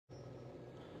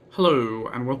Hello,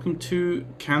 and welcome to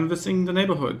Canvassing the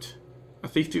Neighborhood, a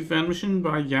Thief 2 fan mission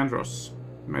by Yandros,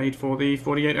 made for the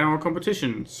 48-hour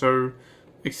competition. So,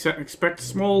 expect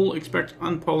small, expect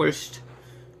unpolished.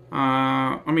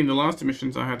 I mean, the last two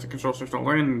missions I had to control shift alt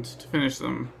end to finish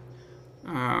them.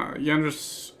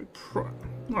 Yandros,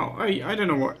 well, I don't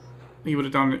know what he would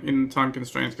have done in time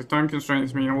constraints, because time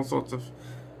constraints mean all sorts of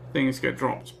things get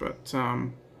dropped, but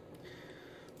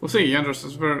we'll see. Yandros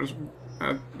is was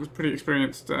a pretty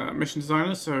experienced mission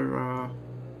designer, so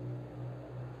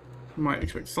might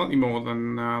expect slightly more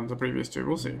than the previous two.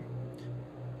 We'll see.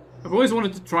 I've always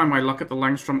wanted to try my luck at the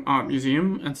Langstrom Art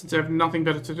Museum, and since I have nothing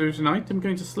better to do tonight, I'm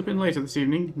going to slip in later this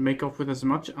evening and make off with as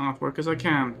much artwork as I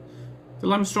can. The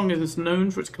Langstrom is known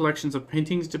for its collections of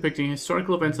paintings depicting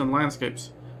historical events and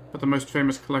landscapes, but the most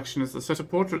famous collection is the set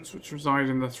of portraits which reside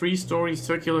in the three-story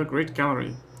circular Great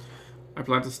Gallery. I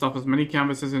plan to stuff as many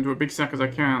canvases into a big sack as I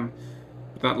can,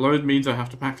 but that load means I have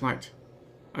to pack light.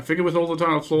 I figure with all the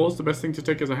tiled floors, the best thing to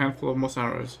take is a handful of moss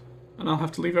arrows, and I'll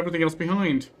have to leave everything else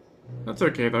behind. That's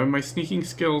okay though, my sneaking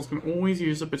skills can always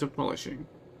use a bit of polishing.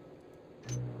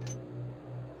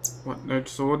 What, no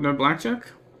sword, no blackjack?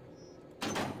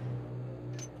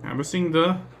 Canvassing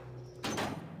the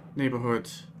neighborhood.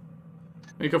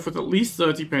 Make off with at least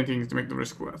 30 paintings to make the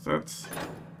risk worth. That's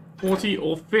 40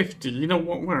 or 50. You know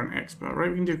what? We're an expert, right?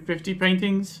 We can do 50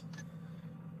 paintings.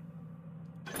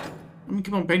 I mean,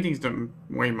 come on, paintings don't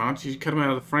weigh much. You cut them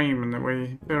out of the frame and they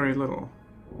weigh very little.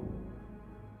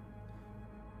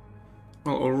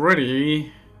 Well,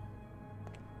 already,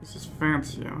 this is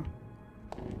fancier.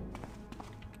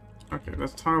 Okay,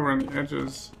 let's tile around the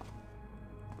edges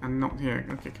and not here.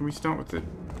 Okay, can we start with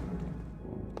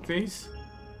these?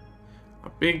 A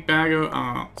big bag of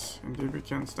art. Indeed, we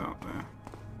can start there.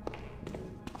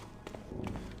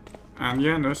 And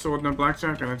yeah, no sword, no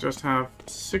blackjack, and I just have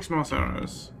 6 moss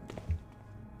arrows.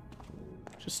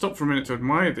 Just stop for a minute to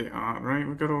admire the art, right?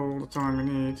 We've got all the time we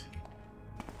need.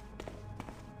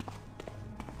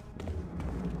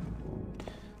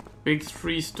 Big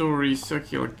 3-story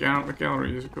circular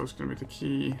gallery is, of course, going to be the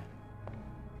key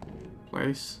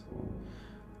place.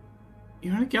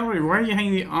 You're in a gallery, why are you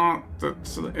hanging the art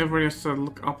so that everybody has to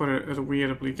look up at it at a weird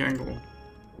oblique angle?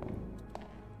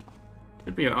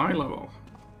 Should be at eye level.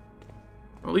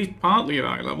 At least partly at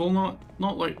eye level, not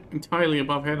like entirely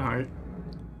above head height.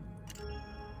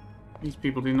 These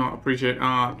people do not appreciate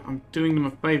art. I'm doing them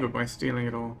a favor by stealing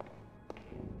it all.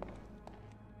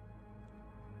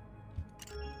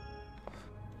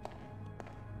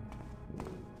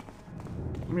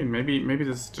 I mean, maybe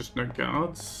there's just no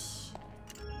guards.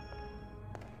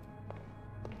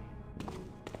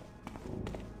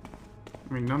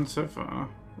 I mean, none so far.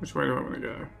 Which way do I want to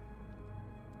go?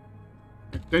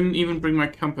 I didn't even bring my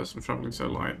compass. I'm traveling so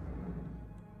light.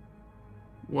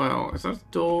 Well, is that a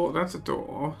door? That's a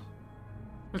door.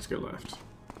 Let's go left.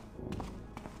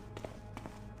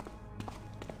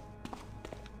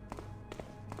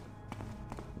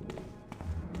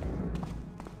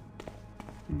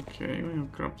 Okay, we'll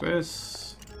grab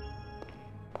this.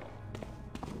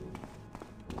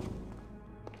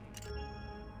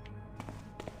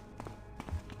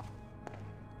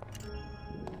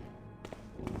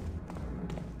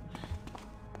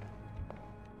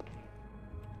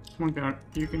 Come on, Garrett.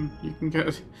 You can get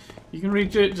it. You can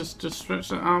reach it. Just stretch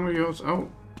that arm of yours. Oh,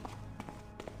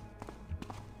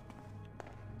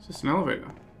 is this an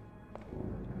elevator?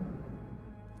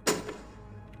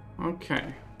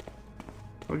 Okay.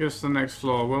 We'll get us to the next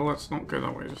floor. Well, let's not go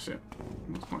that way just yet.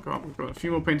 Let's not go up. We've got a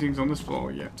few more paintings on this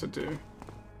floor yet to do.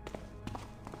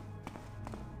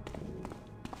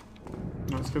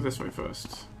 Let's go this way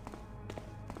first.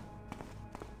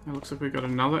 It looks like we've got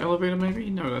another elevator, maybe?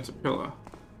 No, that's a pillar.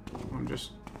 I'm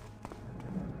just...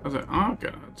 Oh, there are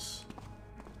guards.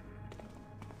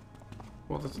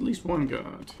 Well, there's at least one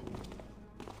guard.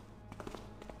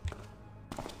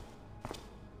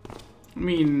 I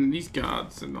mean, these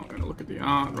guards are not going to look at the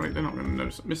art, right? They're not going to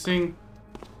notice it missing.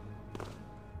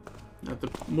 At the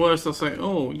worst, they'll say,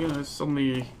 oh, yeah, it's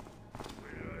only...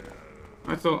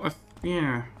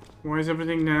 yeah. Why is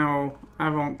everything now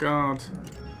avant-garde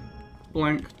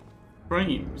blank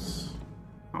frames?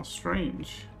 How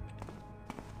strange.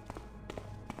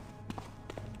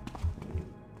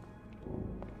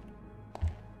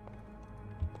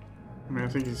 I mean, I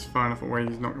think he's far enough away,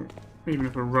 he's not... Even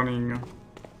if we're running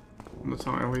on the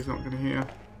tile, he's not going to hear.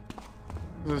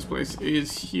 This place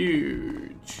is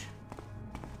huge.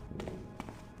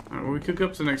 Alright, well, we could go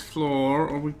up to the next floor,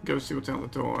 or we can go see what's out the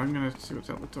door. I'm going to see what's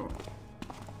out the door.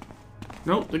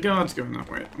 Nope, the guard's going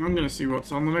that way. I'm going to see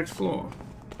what's on the next floor.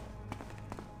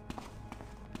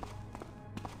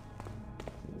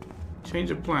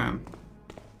 Change of plan.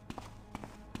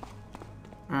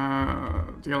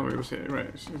 The elevator was here, right?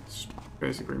 It's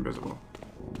basically invisible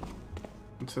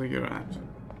until you get out.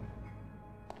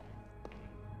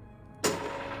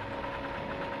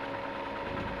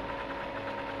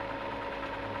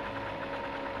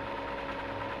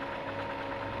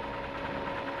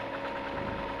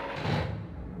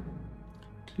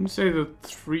 Didn't say the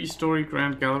 3-story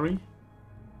Grand Gallery.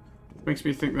 Makes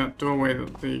me think that doorway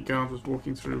that the guard was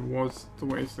walking through was the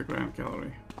way to the Grand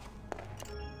Gallery.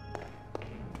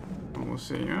 Well, we'll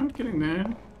see. I'm getting there.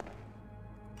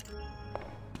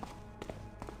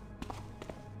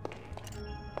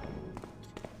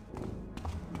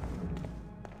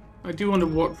 I do wonder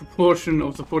what proportion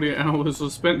of the 48 hours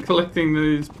was spent collecting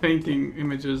these painting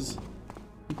images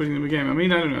and putting them in the game. I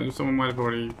mean, I don't know. Someone might have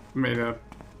already made a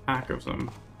pack of them.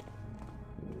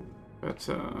 But,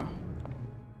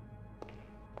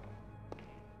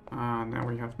 now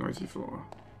we have noisy floor.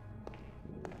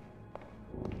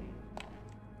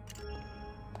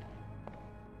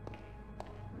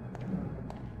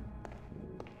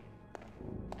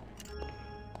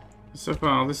 So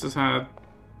far, this has had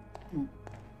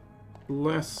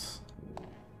less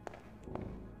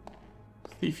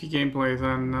thiefy gameplay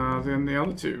than the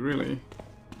other two, really.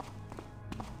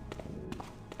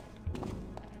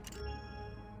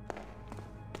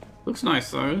 Looks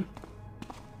nice though.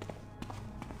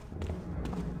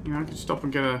 You know, I could stop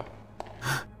and get a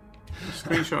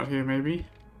screenshot here, maybe.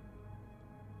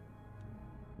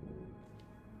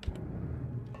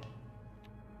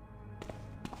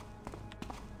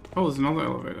 Oh, there's another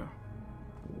elevator.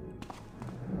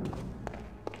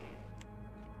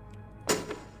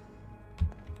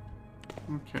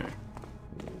 Okay.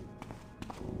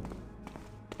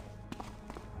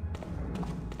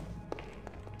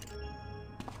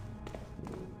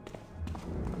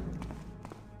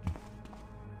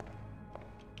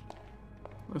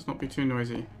 Let's not be too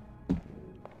noisy.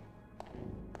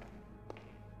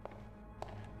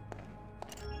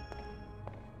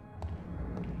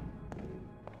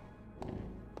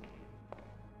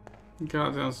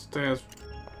 Guard downstairs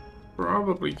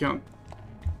probably can't.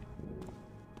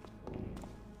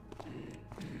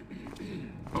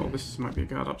 Oh, this might be a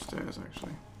guard upstairs,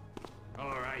 actually.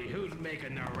 Alright, who's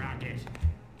making the racket?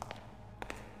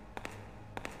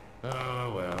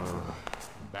 Oh well,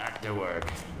 back to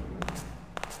work.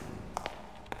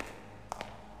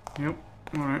 Yep.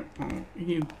 Alright. Well,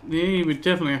 he would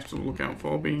definitely have to look out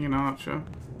for, being an archer.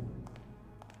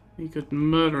 He could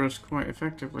murder us quite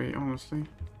effectively, honestly.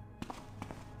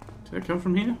 Did it come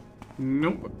from here?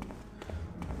 Nope.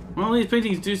 Well, these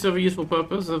paintings do serve a useful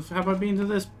purpose. Have I been to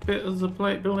this bit of the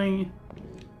plate building?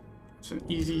 It's an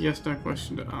easy yes/no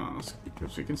question to ask,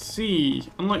 because we can see,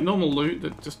 unlike normal loot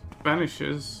that just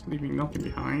vanishes, leaving nothing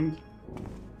behind,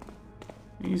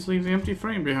 these leave the empty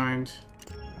frame behind.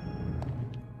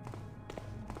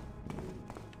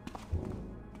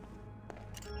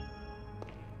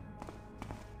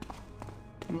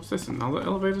 What's this? Another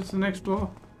elevator to the next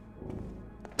floor?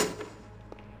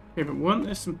 Okay, but weren't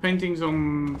there some paintings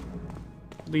on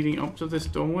leading up to this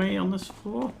doorway on this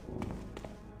floor?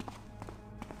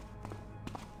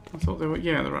 I thought there were.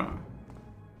 Yeah, there are.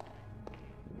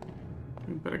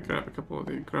 We better grab a couple of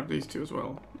these. Grab these two as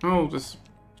well. Oh, this.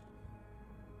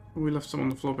 We left some on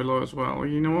the floor below as well.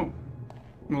 You know what?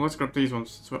 Well, let's grab these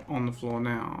ones since we're on the floor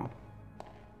now.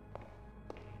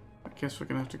 I guess we're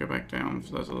gonna have to go back down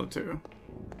for those other two.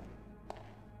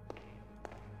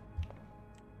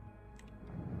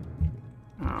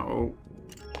 Oh.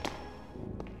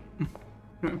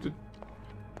 I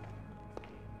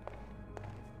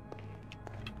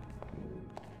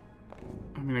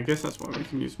mean, I guess that's why we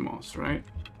can use moss, right?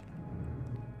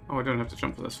 Oh, I don't have to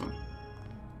jump for this one.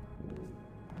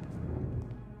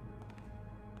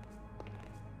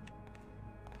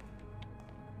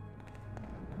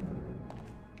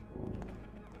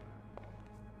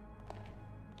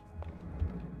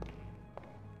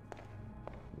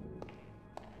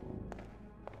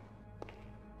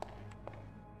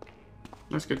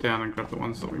 Let's go down and grab the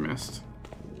ones that we missed.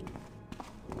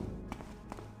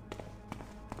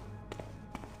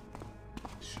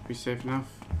 Should be safe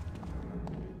enough.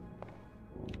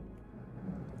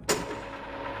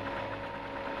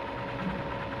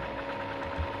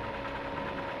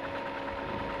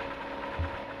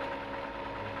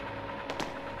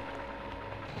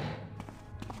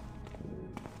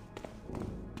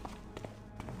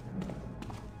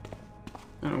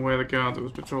 Don't know where the guard that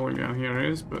was patrolling down here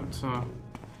is, but I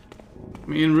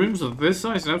mean, in rooms of this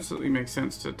size, it absolutely makes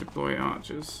sense to deploy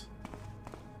archers.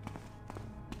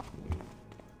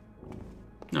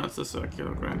 No, it's the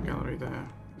circular Grand Gallery there,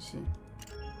 you see.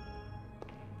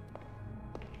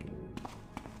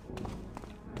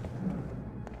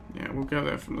 we'll go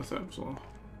there from the 3rd floor.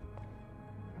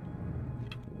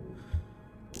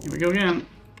 Here we go again.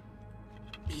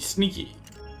 Be sneaky.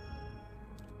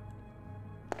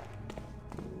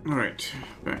 Alright,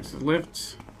 back to the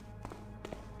lift.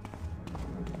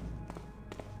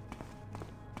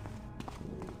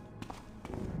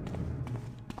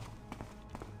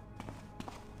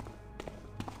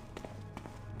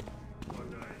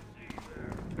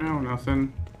 Oh,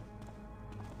 nothing.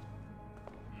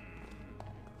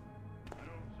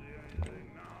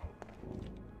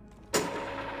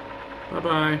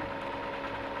 Bye-bye.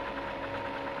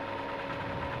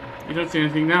 You don't see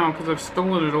anything now because I've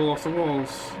stolen it all off the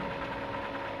walls.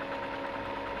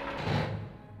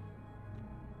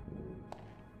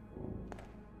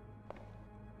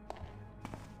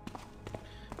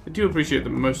 I do appreciate that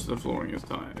most of the flooring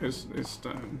is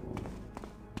stone.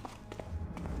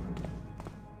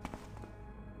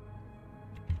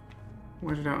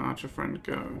 Where did our archer friend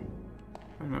go?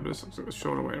 I don't know, but this looks like the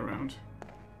shorter way around.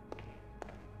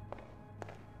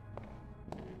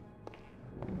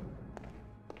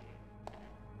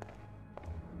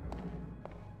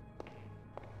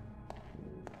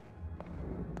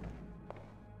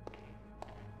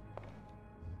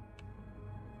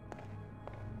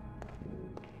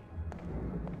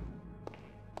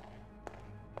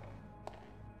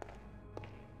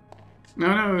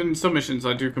 Now, I know in some missions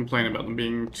I do complain about them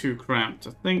being too cramped.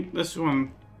 I think this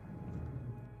one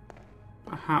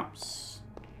perhaps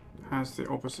has the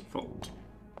opposite fault.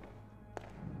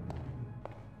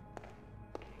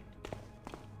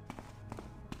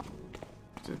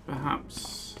 Is it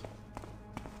perhaps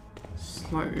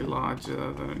slightly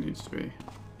larger than it needs to be?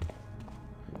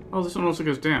 Oh, this one also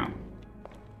goes down.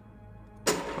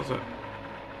 How's that?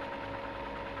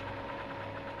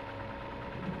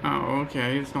 Oh,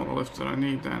 okay, it's not the lift that I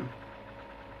need then.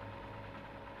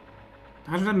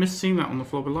 How did I miss seeing that on the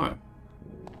floor below?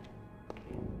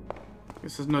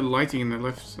 Guess there's no lighting in the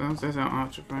lift. There's our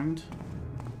archer friend.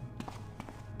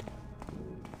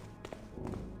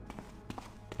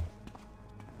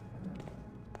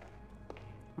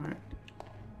 Right.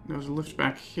 There was a lift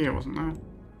back here, wasn't there?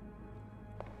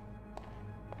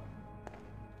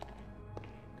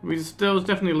 There was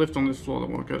definitely a lift on this floor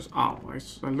that goes up.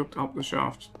 I looked up the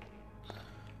shaft.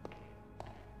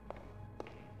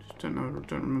 Just don't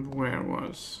remember where it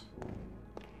was.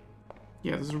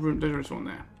 Yeah, there's a room. There is one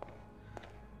there.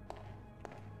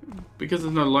 Because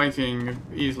there's no lighting,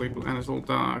 and it's all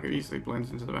dark, it easily blends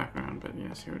into the background. But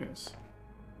yes, here it is.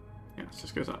 Yeah, it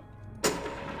just goes up.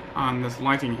 And there's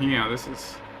lighting here. This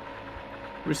is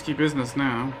risky business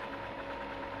now.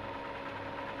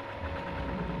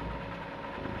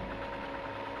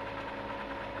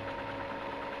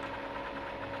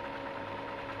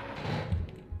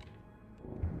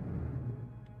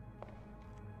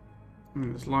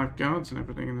 There's lifeguards and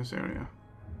everything in this area.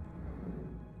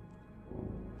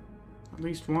 At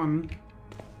least one.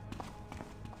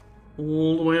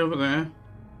 All the way over there.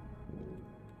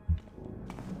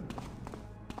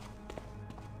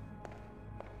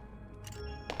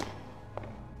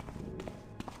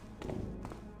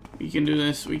 We can do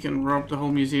this. We can rob the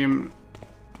whole museum.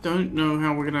 Don't know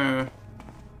how we're gonna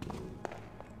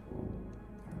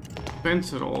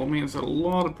fence it all. I mean, it's a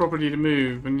lot of property to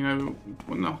move, and you know,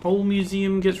 when the whole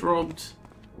museum gets robbed,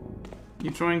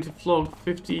 you're trying to flog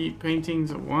 50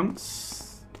 paintings at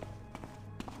once.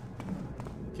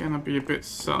 Can I be a bit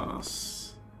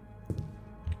sus?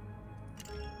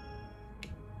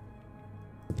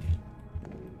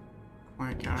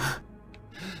 Quiet guy.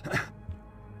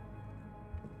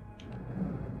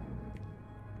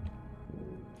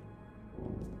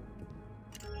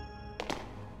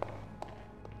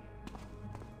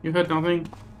 You heard nothing,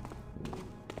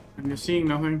 and you're seeing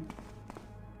nothing.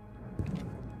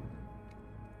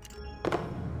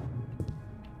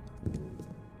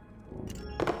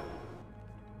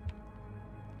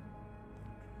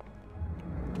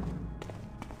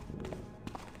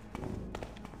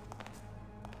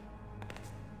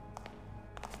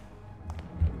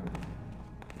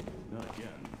 Not again.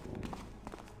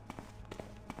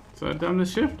 So I done the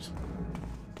shift?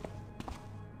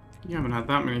 You haven't had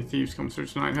that many thieves come through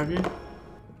tonight, have you?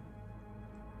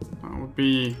 That would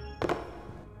be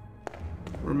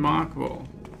remarkable.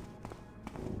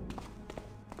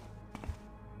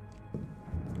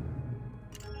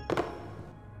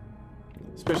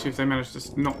 Especially if they manage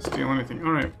to not steal anything.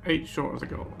 Alright, 8 short of the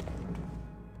goal.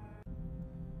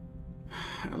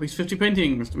 At least 50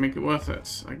 paintings to make it worth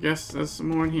it. I guess there's some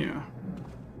more in here.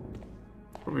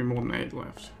 Probably more than 8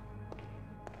 left.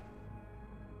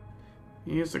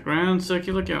 Here's the grand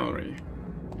circular gallery.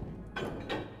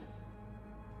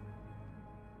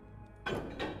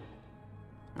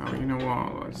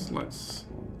 Let's.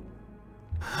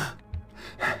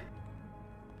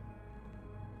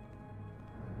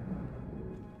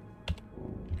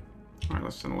 Alright,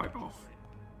 let's turn the light off.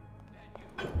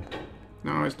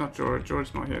 No, it's not George.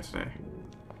 George's not here today.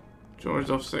 George's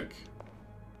off sick.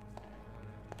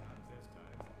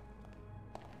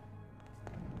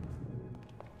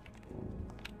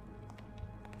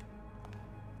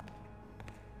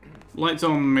 Lights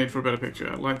on made for a better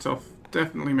picture. Lights off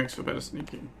definitely makes for better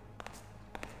sneaking.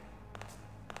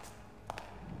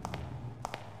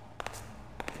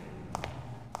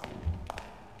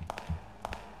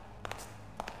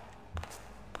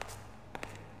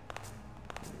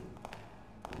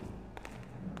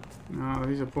 Ah,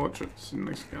 these are portraits in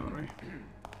this gallery.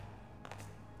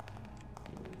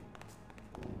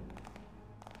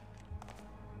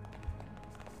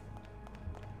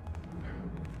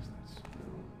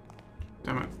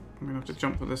 Damn it, I'm gonna have to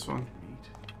jump for this one.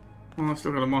 Well, I've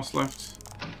still got a moss left.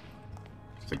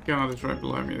 The guard is right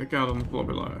below me, the guard on the floor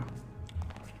below.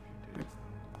 I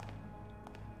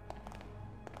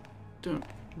don't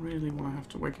really want to have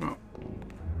to wake him up.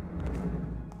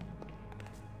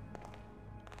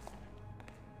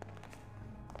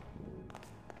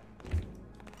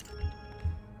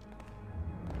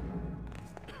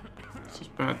 It's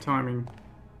just bad timing.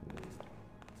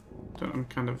 I'm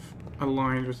kind of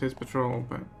aligned with his patrol,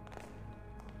 but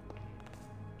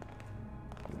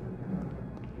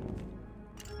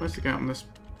where's the guy on this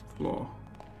floor?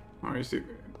 Oh, he's the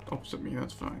opposite me,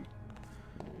 that's fine.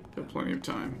 Got plenty of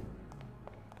time.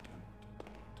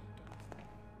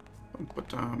 But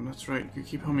that's right, you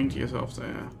keep humming to yourself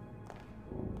there.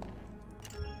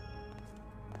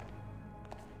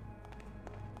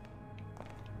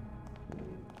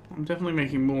 I'm definitely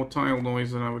making more tile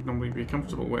noise than I would normally be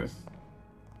comfortable with.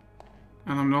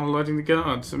 And I'm not alerting the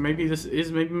guard, so maybe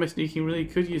maybe my sneaking really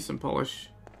could use some polish.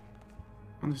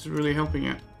 And this is really helping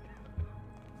it.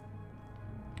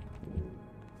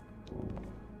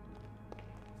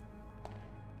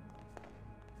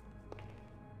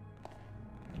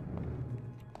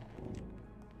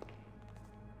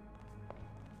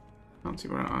 Can't see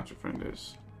where our archer friend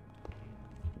is.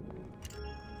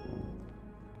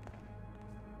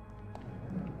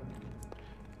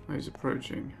 Oh, he's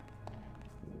approaching.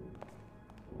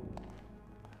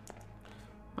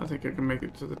 I think I can make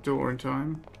it to the door in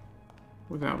time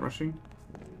without rushing.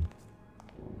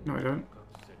 No, I don't.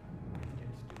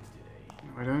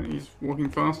 No, I don't. He's walking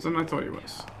faster than I thought he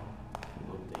was.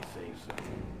 Look, they say so.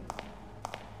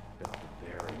 But the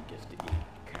Baron gets to eat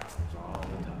cows all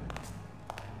the time.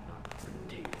 Not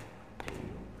potato,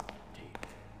 potato.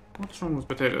 What's wrong with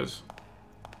potatoes?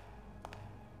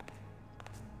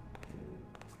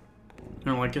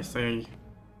 Well, I guess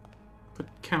but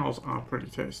cows are pretty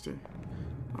tasty.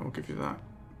 I will give you that.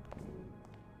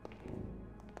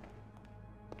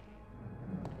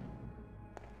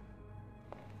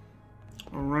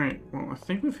 Alright, well, I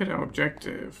think we've hit our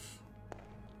objective.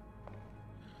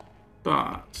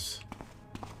 But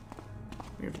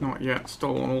we have not yet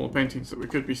stolen all the paintings that we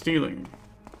could be stealing.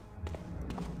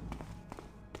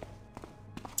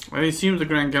 I assumed the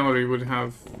Grand Gallery would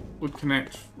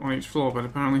connect on each floor, but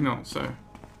apparently not, so...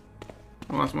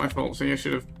 Well, that's my fault. See, I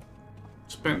should have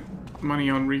spent money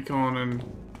on recon and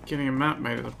getting a map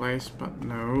made of the place, but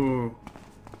no.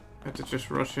 I had to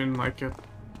just rush in like a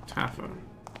taffer.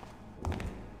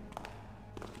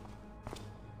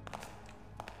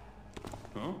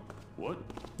 Huh? What?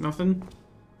 Nothing?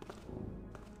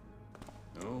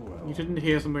 Oh, well. You didn't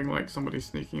hear something like somebody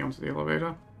sneaking onto the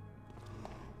elevator?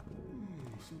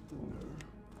 Something there.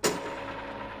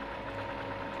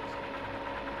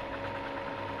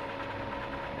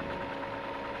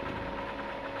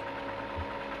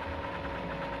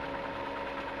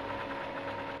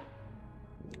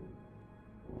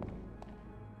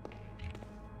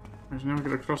 I've now got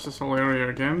to cross this whole area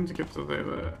again to get to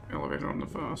the elevator on the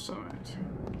far side.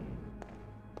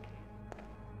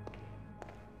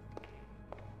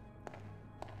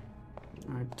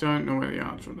 I don't know where the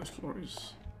archer on this floor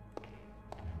is.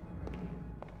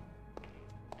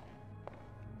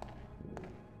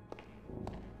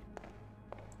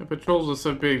 The patrols are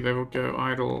so big they will go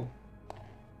idle.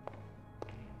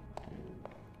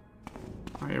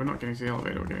 Oh yeah, we're not getting to the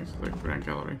elevator, we're getting to the Grand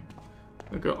Gallery.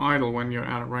 They'll go idle when you're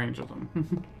out of range of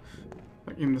them.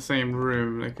 Like in the same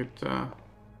room, they could,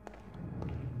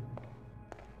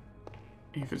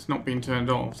 if it's not been turned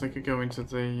off, they could go into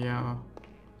the,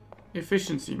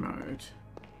 efficiency mode.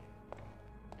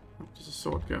 Oh, there's a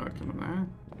sword guard coming there.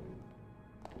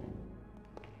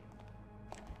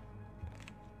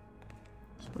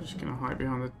 So we're just gonna hide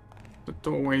behind the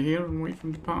doorway here and wait for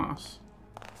him to pass.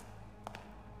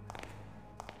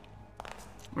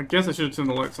 I guess I should have turned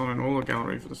the lights on in all the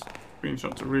gallery for the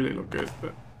screenshot to really look good,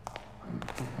 but...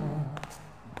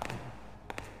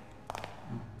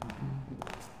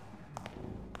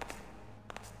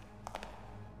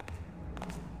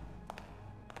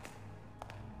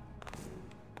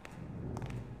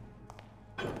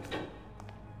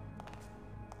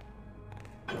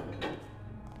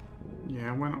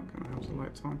 yeah, we're not going to have the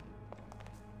lights on.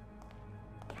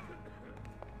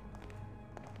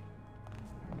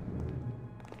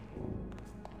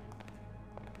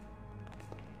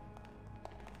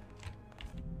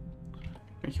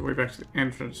 Make your way back to the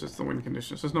entrance as the wind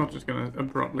conditions. It's not just going to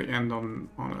abruptly end on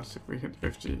us if we hit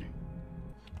 50.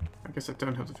 I guess I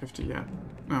don't have the 50 yet.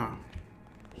 No.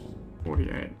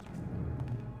 48.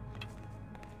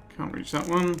 Can't reach that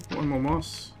one. One more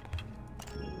moss.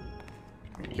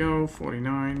 There we go.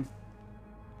 49.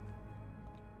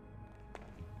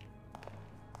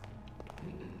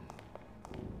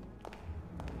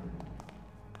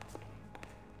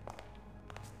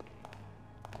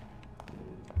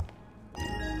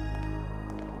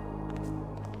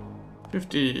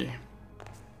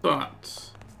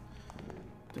 But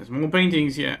there's more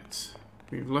paintings yet.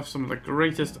 We've left some of the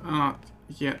greatest art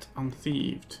yet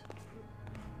unthieved.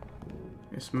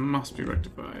 This must be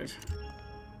rectified.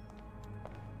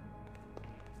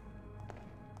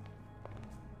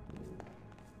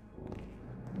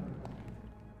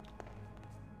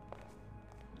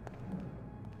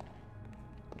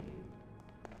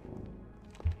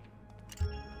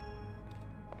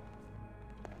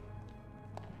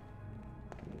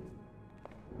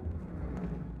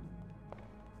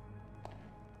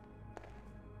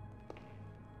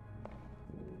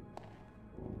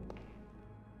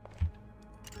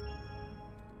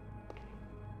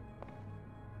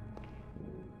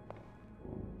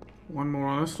 One more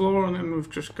on this floor, and then we've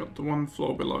just got the one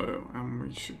floor below, and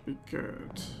we should be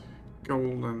good.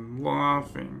 Golden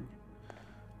laughing.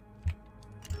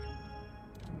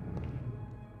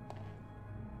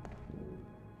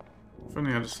 If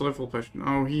only I had a slowful question.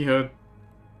 Oh, he heard.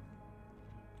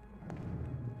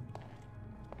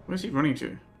 Where's he running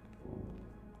to?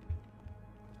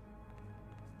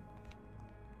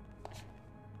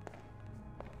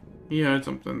 He heard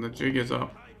something. The jig is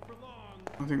up.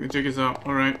 I think the jig is up.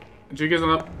 Alright. The jig is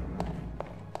up.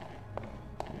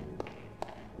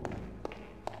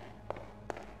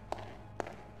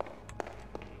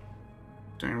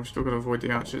 Dang, we've still got to avoid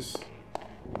the archers.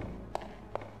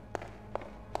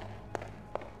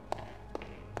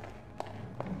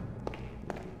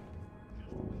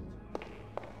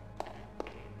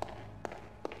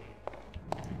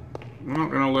 We're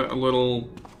not going to let a little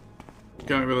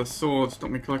guy with a sword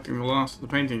stop me collecting the last of the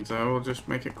paintings, though. We'll just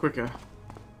make it quicker.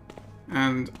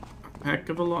 And a heck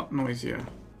of a lot noisier.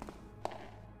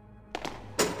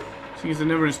 Seems they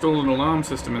never installed an alarm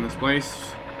system in this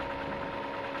place.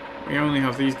 We only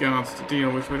have these guards to deal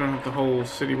with. We don't have the whole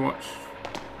city watch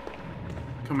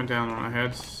coming down on our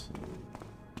heads.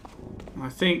 I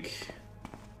think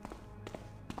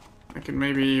I can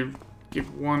maybe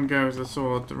give one go with the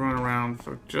sword to run around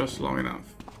for just long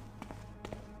enough.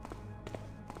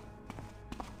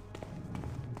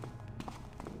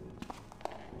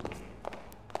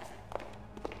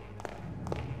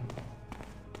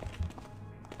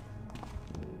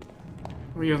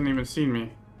 He hasn't even seen me.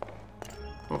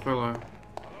 Poor fellow.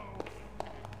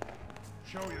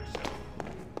 Show yourself.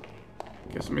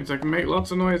 Guess it means I can make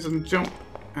lots of noise and jump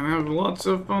and have lots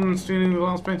of fun stealing the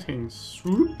last paintings.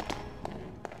 Swoop.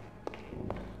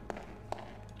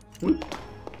 Swoop.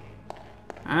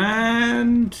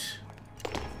 And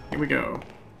here we go.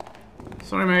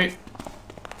 Sorry, mate.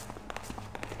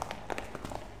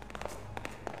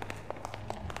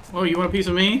 Oh, you want a piece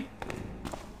of me?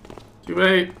 Too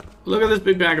late. Look at this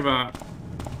big bag of art.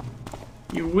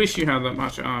 You wish you had that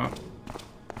much art.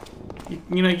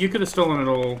 You know, you could have stolen it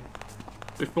all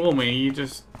before me. You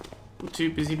just were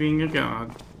too busy being a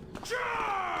guard.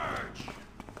 Charge!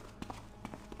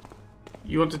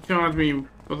 You want to charge me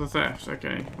for the theft?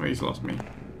 Okay, well, he's lost me.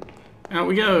 Out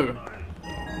we go.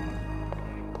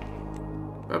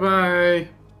 Bye-bye.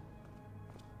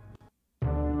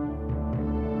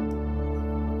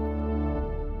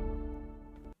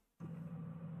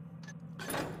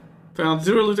 Found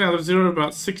 0 loot out of 0,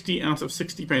 about 60 out of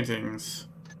 60 paintings.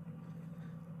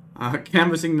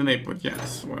 Canvassing the neighborhood,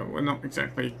 yes. Well, we're not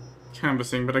exactly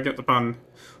canvassing, but I get the pun.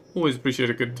 Always appreciate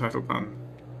a good title pun.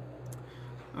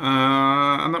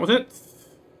 And that was it.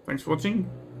 Thanks for watching,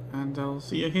 and I'll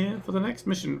see you here for the next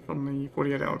mission from the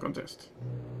 48-hour contest.